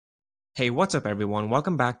Hey, what's up everyone?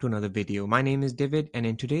 Welcome back to another video. My name is David, and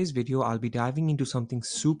in today's video, I'll be diving into something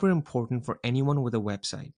super important for anyone with a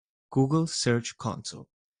website, Google Search Console.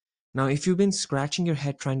 Now, if you've been scratching your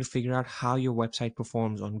head trying to figure out how your website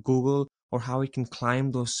performs on Google or how it can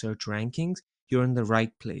climb those search rankings, you're in the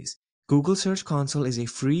right place. Google Search Console is a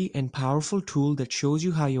free and powerful tool that shows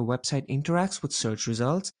you how your website interacts with search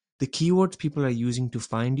results, the keywords people are using to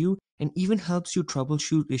find you, and even helps you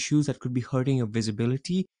troubleshoot issues that could be hurting your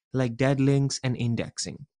visibility, like dead links and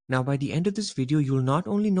indexing. Now, by the end of this video, you'll not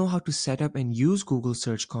only know how to set up and use Google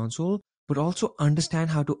Search Console, but also understand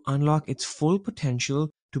how to unlock its full potential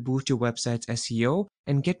to boost your website's SEO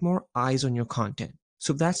and get more eyes on your content.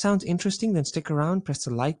 So if that sounds interesting, then stick around, press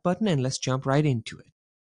the like button, and let's jump right into it.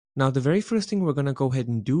 Now, the very first thing we're going to go ahead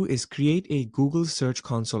and do is create a Google Search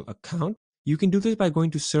Console account. You can do this by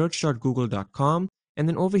going to search.google.com and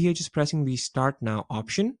then over here just pressing the Start Now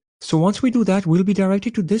option. So once we do that, we'll be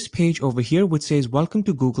directed to this page over here which says Welcome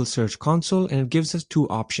to Google Search Console, and it gives us two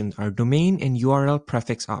options, our domain and URL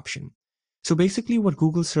prefix option. So basically what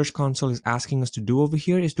Google Search Console is asking us to do over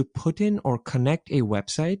here is to put in or connect a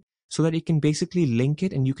website so that it can basically link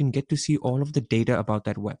it and you can get to see all of the data about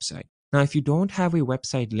that website. Now, if you don't have a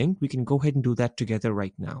website link, we can go ahead and do that together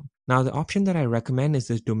right now. Now, the option that I recommend is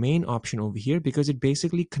this domain option over here because it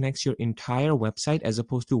basically connects your entire website as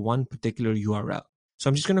opposed to one particular URL. So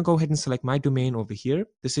I'm just going to go ahead and select my domain over here.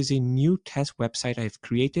 This is a new test website I've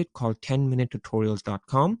created called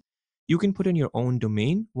 10minutetutorials.com. You can put in your own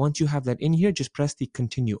domain. Once you have that in here, just press the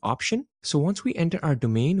continue option. So once we enter our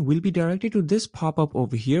domain, we'll be directed to this pop-up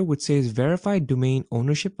over here which says verified domain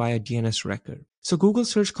ownership via DNS record. So Google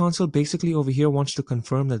Search Console basically over here wants to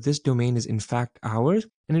confirm that this domain is in fact ours,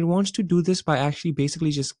 and it wants to do this by actually basically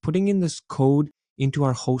just putting in this code into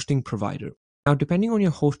our hosting provider. Now, depending on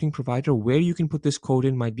your hosting provider, where you can put this code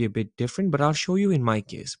in might be a bit different, but I'll show you in my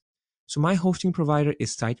case. So my hosting provider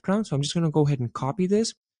is SiteGround, so I'm just going to go ahead and copy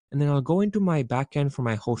this, and then I'll go into my backend for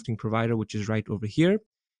my hosting provider, which is right over here.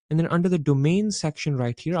 And then under the domain section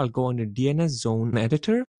right here, I'll go under DNS zone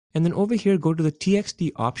editor. And then over here, go to the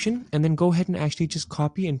TXT option and then go ahead and actually just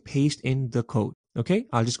copy and paste in the code. Okay,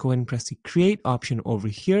 I'll just go ahead and press the create option over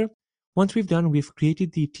here. Once we've done, we've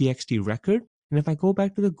created the TXT record. And if I go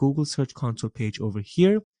back to the Google Search Console page over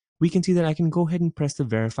here, we can see that I can go ahead and press the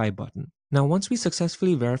verify button. Now, once we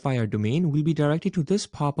successfully verify our domain, we'll be directed to this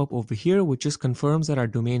pop-up over here, which just confirms that our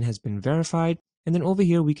domain has been verified. And then over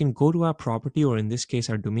here, we can go to our property, or in this case,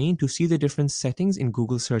 our domain, to see the different settings in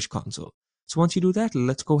Google Search Console. So once you do that,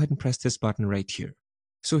 let's go ahead and press this button right here.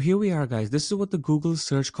 So here we are, guys. This is what the Google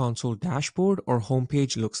Search Console dashboard or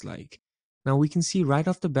homepage looks like. Now we can see right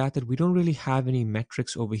off the bat that we don't really have any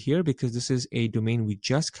metrics over here because this is a domain we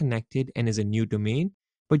just connected and is a new domain.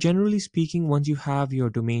 But generally speaking, once you have your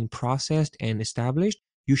domain processed and established,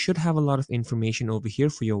 you should have a lot of information over here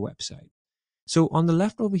for your website. So on the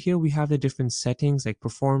left over here, we have the different settings like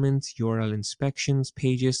performance, URL inspections,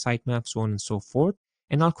 pages, sitemaps, so on and so forth.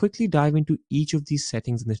 And I'll quickly dive into each of these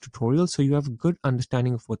settings in this tutorial so you have a good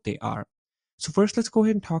understanding of what they are. So first, let's go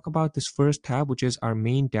ahead and talk about this first tab, which is our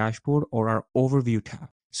main dashboard or our overview tab.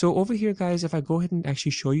 So over here, guys, if I go ahead and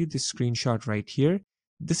actually show you this screenshot right here,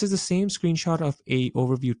 this is the same screenshot of a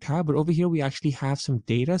overview tab, but over here we actually have some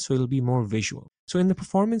data, so it'll be more visual. So in the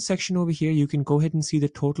performance section over here, you can go ahead and see the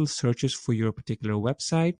total searches for your particular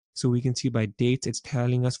website. So we can see by dates, it's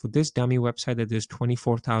telling us for this dummy website that there's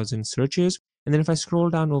 24,000 searches. And then if I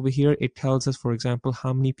scroll down over here, it tells us, for example,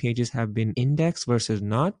 how many pages have been indexed versus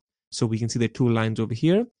not. So we can see the two lines over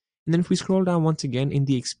here. And then if we scroll down once again in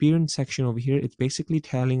the experience section over here, it's basically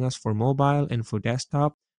telling us for mobile and for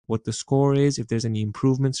desktop what the score is, if there's any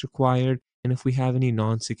improvements required, and if we have any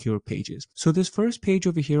non-secure pages. So this first page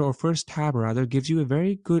over here, or first tab rather, gives you a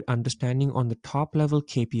very good understanding on the top level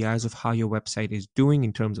KPIs of how your website is doing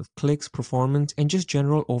in terms of clicks, performance, and just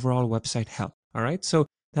general overall website health. All right, so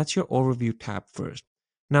that's your overview tab first.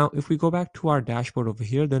 Now, if we go back to our dashboard over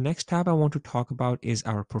here, the next tab I want to talk about is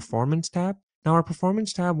our performance tab. Now, our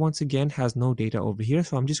performance tab once again has no data over here,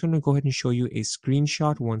 so I'm just going to go ahead and show you a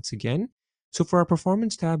screenshot once again. So for our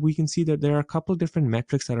performance tab, we can see that there are a couple different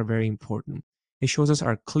metrics that are very important. It shows us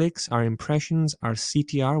our clicks, our impressions, our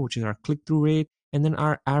CTR, which is our click-through rate, and then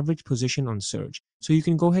our average position on search. So you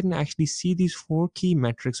can go ahead and actually see these four key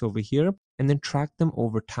metrics over here and then track them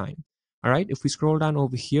over time. All right, if we scroll down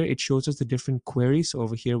over here, it shows us the different queries. So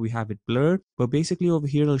over here, we have it blurred, but basically over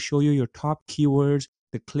here, it'll show you your top keywords,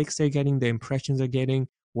 the clicks they're getting, the impressions they're getting,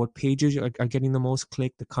 what pages are getting the most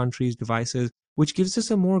click, the countries, devices, which gives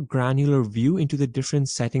us a more granular view into the different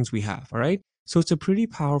settings we have. All right, so it's a pretty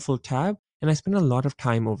powerful tab, and I spend a lot of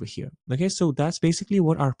time over here. Okay, so that's basically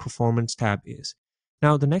what our performance tab is.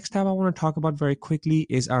 Now, the next tab I want to talk about very quickly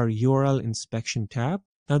is our URL inspection tab.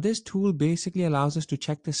 Now, this tool basically allows us to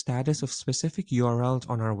check the status of specific URLs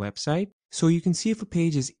on our website. So you can see if a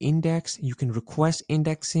page is indexed, you can request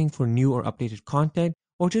indexing for new or updated content,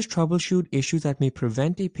 or just troubleshoot issues that may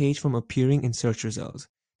prevent a page from appearing in search results.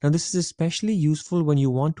 Now, this is especially useful when you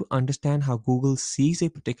want to understand how Google sees a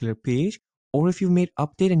particular page, or if you've made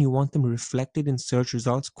update and you want them reflected in search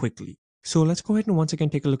results quickly. So let's go ahead and once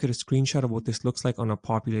again take a look at a screenshot of what this looks like on a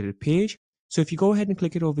populated page. So if you go ahead and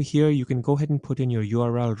click it over here, you can go ahead and put in your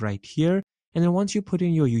URL right here. And then once you put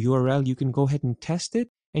in your URL, you can go ahead and test it,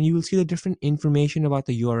 and you will see the different information about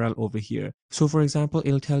the URL over here. So for example,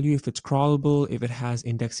 it'll tell you if it's crawlable, if it has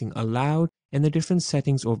indexing allowed, and the different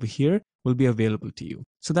settings over here will be available to you.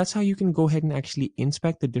 So that's how you can go ahead and actually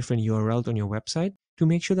inspect the different URLs on your website to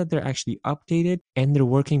make sure that they're actually updated and they're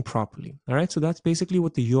working properly. All right, so that's basically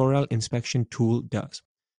what the URL inspection tool does.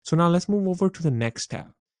 So now let's move over to the next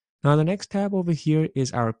tab. Now the next tab over here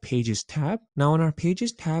is our Pages tab. Now on our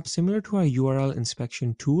Pages tab, similar to our URL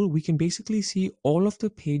inspection tool, we can basically see all of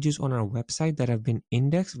the pages on our website that have been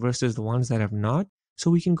indexed versus the ones that have not.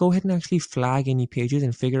 So we can go ahead and actually flag any pages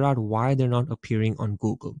and figure out why they're not appearing on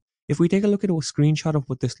Google. If we take a look at a screenshot of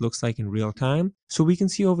what this looks like in real time, so we can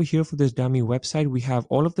see over here for this dummy website, we have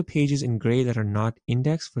all of the pages in gray that are not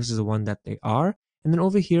indexed versus the one that they are. And then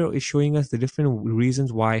over here is showing us the different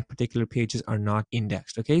reasons why particular pages are not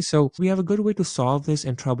indexed. Okay, so we have a good way to solve this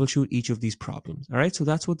and troubleshoot each of these problems. All right, so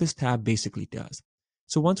that's what this tab basically does.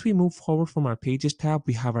 So once we move forward from our Pages tab,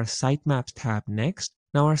 we have our Sitemaps tab next.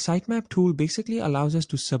 Now our sitemap tool basically allows us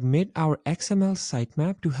to submit our XML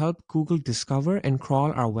sitemap to help Google discover and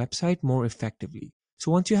crawl our website more effectively.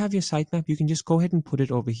 So once you have your sitemap, you can just go ahead and put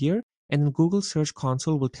it over here, and then Google Search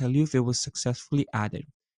Console will tell you if it was successfully added.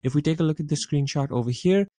 If we take a look at the screenshot over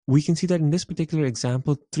here, we can see that in this particular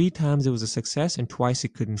example, 3 times it was a success and twice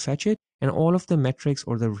it couldn't fetch it, and all of the metrics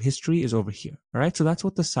or the history is over here. All right, so that's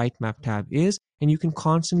what the sitemap tab is, and you can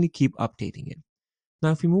constantly keep updating it. Now,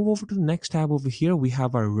 if we move over to the next tab over here, we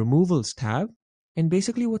have our Removals tab. And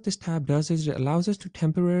basically what this tab does is it allows us to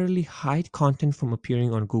temporarily hide content from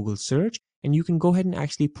appearing on Google search. And you can go ahead and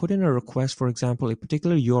actually put in a request, for example, a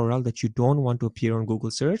particular URL that you don't want to appear on Google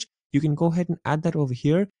search. You can go ahead and add that over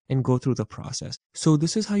here and go through the process. So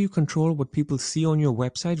this is how you control what people see on your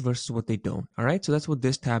website versus what they don't. All right, so that's what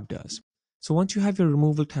this tab does. So once you have your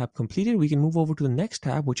removal tab completed, we can move over to the next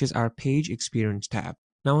tab, which is our Page Experience tab.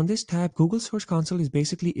 Now on this tab, Google Search Console is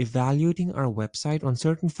basically evaluating our website on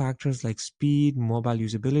certain factors like speed, mobile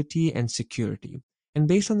usability, and security. And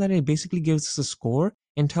based on that, it basically gives us a score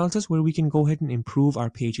and tells us where we can go ahead and improve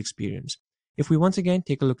our page experience. If we once again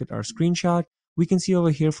take a look at our screenshot, we can see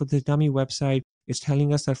over here for the dummy website, it's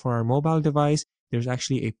telling us that for our mobile device, there's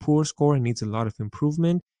actually a poor score and needs a lot of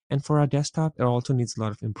improvement. And for our desktop, it also needs a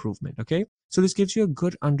lot of improvement, okay? So this gives you a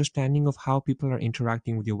good understanding of how people are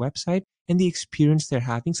interacting with your website and the experience they're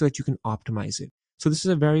having so that you can optimize it. So this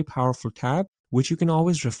is a very powerful tab, which you can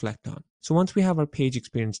always reflect on. So once we have our page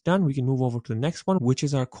experience done, we can move over to the next one, which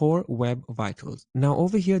is our Core Web Vitals. Now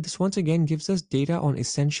over here, this once again gives us data on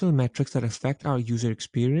essential metrics that affect our user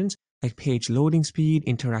experience, like page loading speed,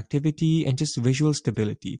 interactivity, and just visual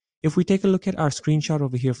stability. If we take a look at our screenshot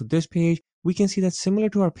over here for this page, we can see that similar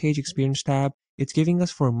to our page experience tab, it's giving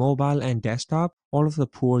us for mobile and desktop all of the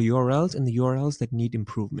poor URLs and the URLs that need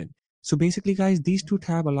improvement. So basically guys, these two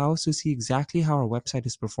tabs allow us to see exactly how our website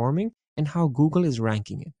is performing and how Google is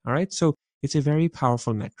ranking it. All right, so it's a very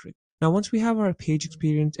powerful metric. Now, once we have our page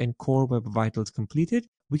experience and Core Web Vitals completed,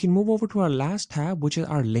 we can move over to our last tab, which is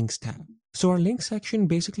our Links tab. So our links section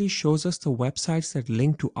basically shows us the websites that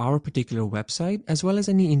link to our particular website, as well as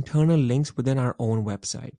any internal links within our own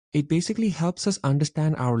website. It basically helps us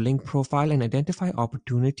understand our link profile and identify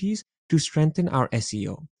opportunities to strengthen our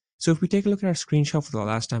SEO. So if we take a look at our screenshot for the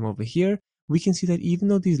last time over here, we can see that even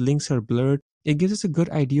though these links are blurred, it gives us a good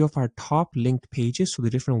idea of our top linked pages, so the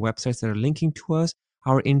different websites that are linking to us,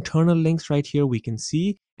 our internal links right here we can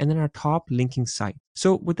see, and then our top linking site.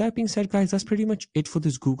 So with that being said, guys, that's pretty much it for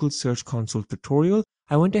this Google Search Console tutorial.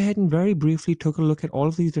 I went ahead and very briefly took a look at all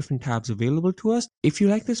of these different tabs available to us. If you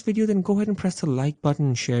like this video, then go ahead and press the like button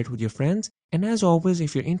and share it with your friends. And as always,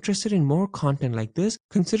 if you're interested in more content like this,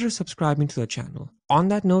 consider subscribing to the channel. On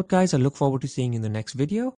that note, guys, I look forward to seeing you in the next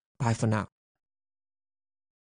video. Bye for now.